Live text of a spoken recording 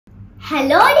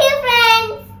Hello dear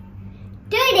friends!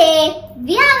 Today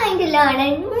we are going to learn a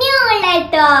new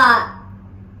letter.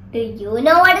 Do you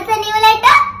know what is a new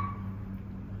letter?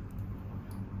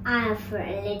 I have a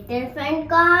little friend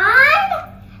called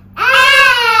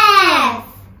F.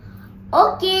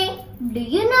 Okay, do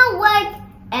you know what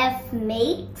F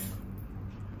makes?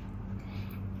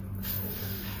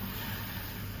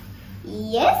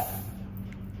 Yes?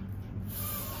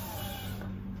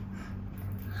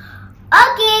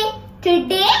 Okay,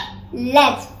 today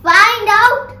let's find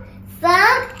out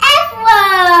some F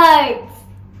words.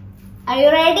 Are you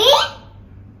ready?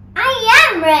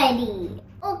 I am ready.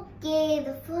 Okay,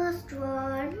 the first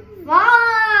one.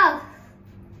 Wow!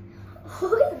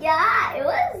 Oh yeah, it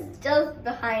was just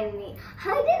behind me.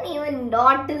 I didn't even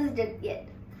notice it yet.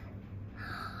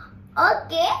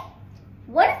 Okay,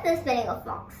 what is the spelling of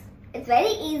fox? It's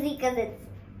very easy because it's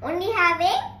only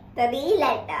having 3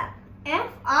 letters.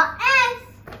 F-O-X.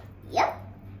 Yep,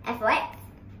 F-O-X.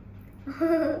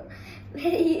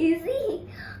 Very easy.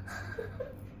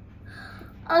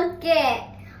 Okay,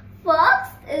 fox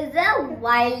is a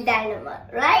wild animal,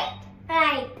 right?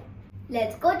 Right.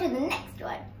 Let's go to the next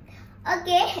one.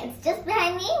 Okay, it's just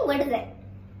behind me. What is it?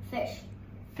 Fish.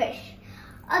 Fish.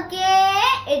 Okay,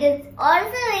 it is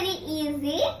also very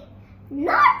easy.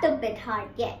 Not a bit hard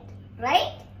yet,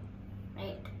 right?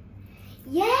 Right.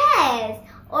 Yes,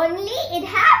 only it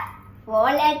has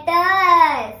 4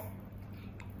 letters.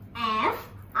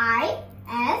 F-I-S-H.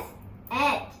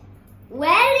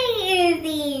 Very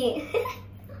easy.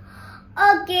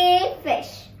 Okay,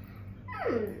 fish.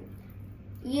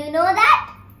 You know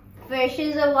that? Fish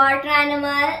is a water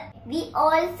animal. We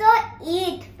also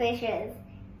eat fishes.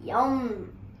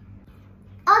 Yum.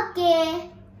 Okay,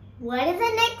 what is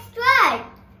the next word?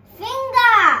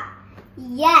 Finger.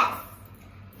 Yes,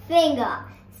 finger.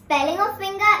 Spelling of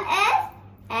finger is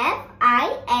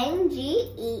F-I-N-G-E-R.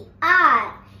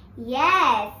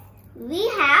 Yes, we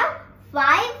have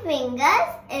 5 fingers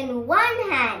in one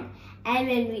hand. And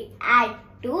when we add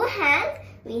 2 hands,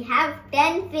 we have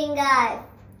 10 fingers.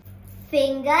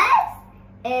 Fingers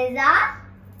is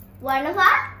one of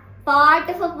our part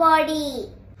of a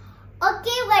body.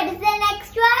 Okay, what is the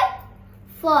next word?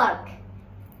 Fork.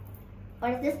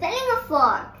 What is the spelling of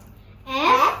fork?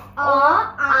 F-O-R-K.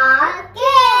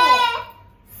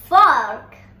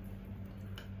 Fork.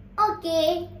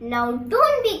 Okay, now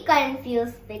don't be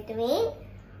confused between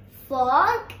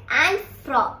fork and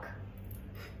frog.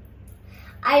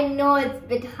 I know it's a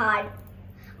bit hard,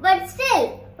 but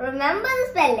still, remember the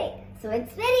spelling, so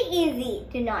it's very easy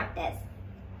to notice.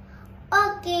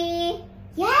 Okay,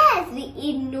 yes, we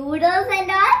eat noodles and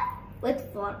all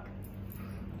with fork.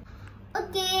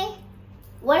 Okay,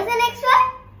 what is the next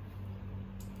one?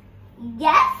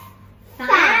 Yes,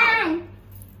 fan.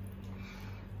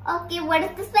 Okay, what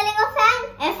is the spelling of fan?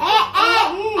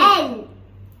 F-A-N.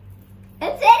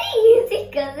 It's very easy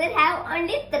because it has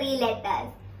only 3 letters.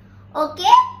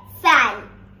 Okay, fan.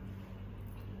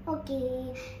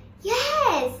 Okay,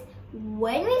 yes,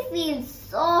 when we feel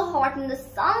so hot in the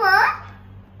summer,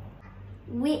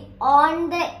 we on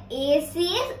the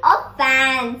ACs or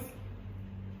fans.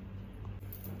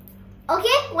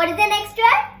 Okay, what is the next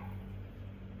word?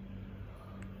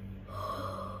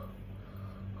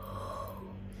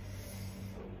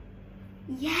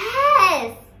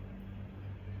 Yes,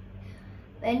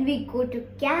 when we go to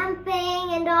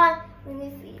camping and all, when we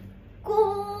feel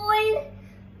cold,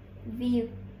 we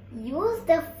use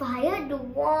the fire to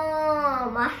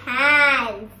warm our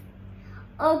hands.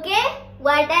 Okay,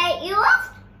 what I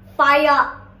used?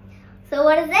 Fire. So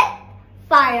what is it?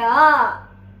 Fire.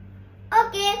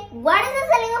 Okay, what is the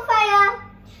spelling of fire?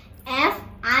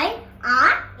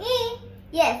 F-I-R-E.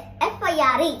 Yes,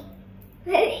 F-I-R-E.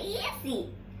 Very easy.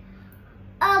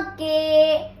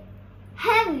 Okay,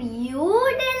 have you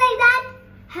done like that?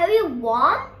 Have you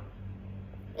warmed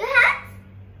your hands?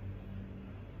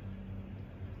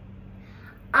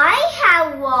 I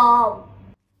have warmed.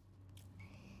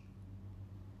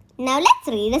 Now let's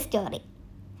read a story.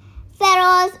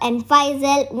 Feroz and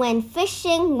Faisal went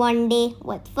fishing one day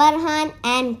with Farhan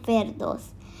and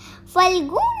Firdos.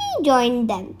 Falguni joined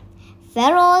them.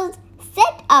 Feroz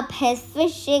set up his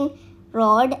fishing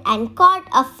rod and caught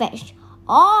a fish.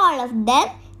 All of them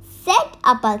set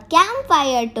up a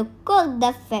campfire to cook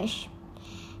the fish.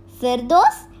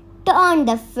 Firdos turned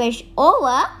the fish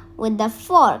over with the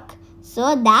fork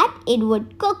so that it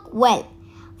would cook well.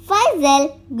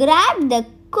 Faisal grabbed the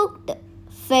cooked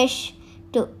fish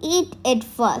to eat it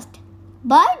first,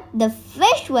 but the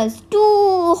fish was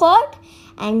too hot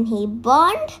and he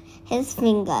burned his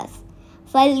fingers.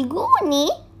 Falguni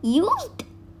used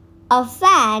a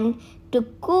fan to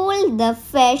cool the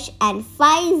fish, and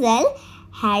Faisal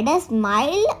had a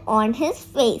smile on his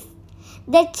face.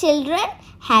 The children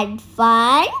had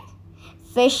fun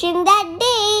fishing that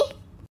day.